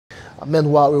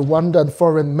Meanwhile, Rwandan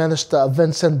Foreign Minister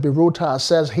Vincent Biruta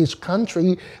says his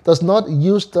country does not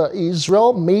use the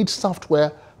Israel-made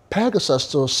software Pegasus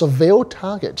to surveil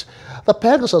targets. The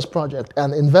Pegasus project,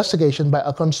 an investigation by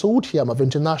a consortium of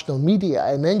international media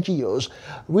and NGOs,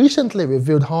 recently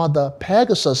revealed how the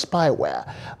Pegasus spyware,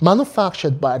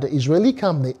 manufactured by the Israeli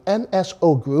company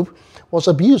NSO Group, was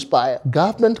abused by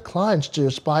government clients to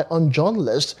spy on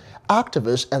journalists,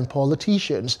 activists, and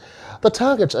politicians. The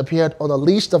targets appeared on a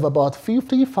list of about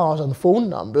 50,000 phone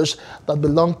numbers that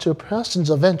belonged to persons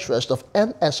of interest of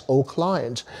NSO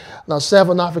clients. Now,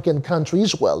 7 African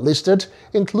countries were listed,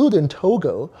 including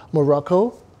Togo,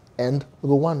 Morocco, and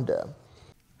Rwanda.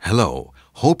 Hello,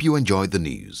 hope you enjoyed the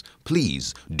news.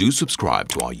 Please do subscribe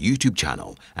to our YouTube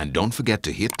channel and don't forget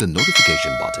to hit the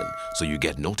notification button so you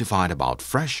get notified about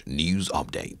fresh news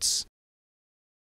updates.